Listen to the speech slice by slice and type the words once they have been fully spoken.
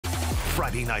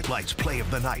Friday Night Lights Play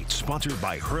of the Night, sponsored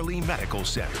by Hurley Medical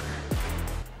Center.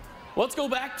 Let's go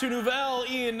back to Nouvelle.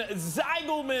 Ian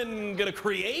Ziegelman going to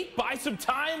create, buy some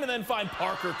time, and then find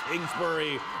Parker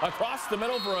Kingsbury across the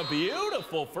middle for a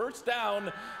beautiful first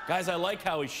down. Guys, I like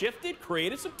how he shifted,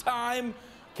 created some time,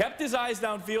 kept his eyes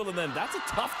downfield, and then that's a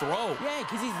tough throw. Yeah,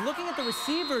 because he's looking at the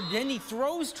receiver, then he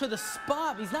throws to the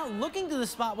spot. He's not looking to the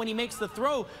spot when he makes the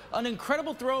throw. An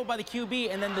incredible throw by the QB,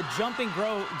 and then the jumping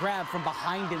grab from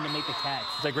behind him to make the catch.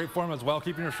 It's a great form as well,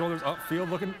 keeping your shoulders upfield,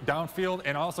 looking downfield,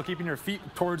 and also keeping your feet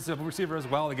towards the receiver as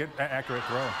well to get an accurate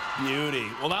throw. Beauty.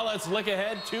 Well, now let's look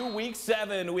ahead to Week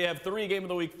 7. We have 3 Game of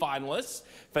the Week finalists.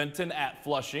 Fenton at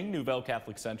Flushing, Nouvelle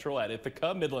Catholic Central at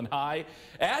Ithaca, Midland High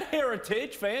at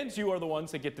Heritage. Fans, you are the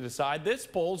ones that get to decide this.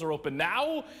 Polls are open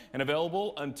now and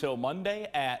available until Monday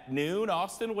at noon.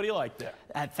 Austin, what do you like there?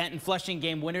 At Fenton Flushing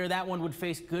game, winner of that one would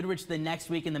face Goodrich the next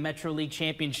week in the Metro League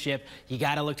Championship. You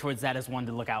got to look towards that as one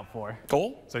to look out for.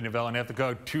 Cole? So Nouvelle and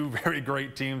Ithaca, 2 very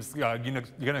great teams. You're going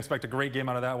to expect a great game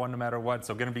out of that one no matter what.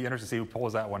 So going to be interesting to see who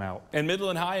pulls that one out. And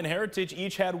Midland High and Heritage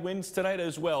each had wins tonight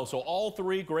as well. So all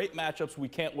 3 great matchups. We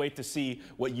can't wait to see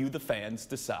what you, the fans,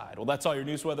 decide. Well, that's all your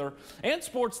news, weather, and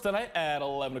sports tonight at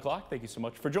 11 o'clock. Thank you so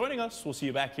much for joining us. We'll see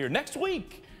you back here next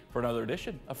week for another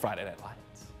edition of Friday Night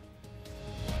Lights.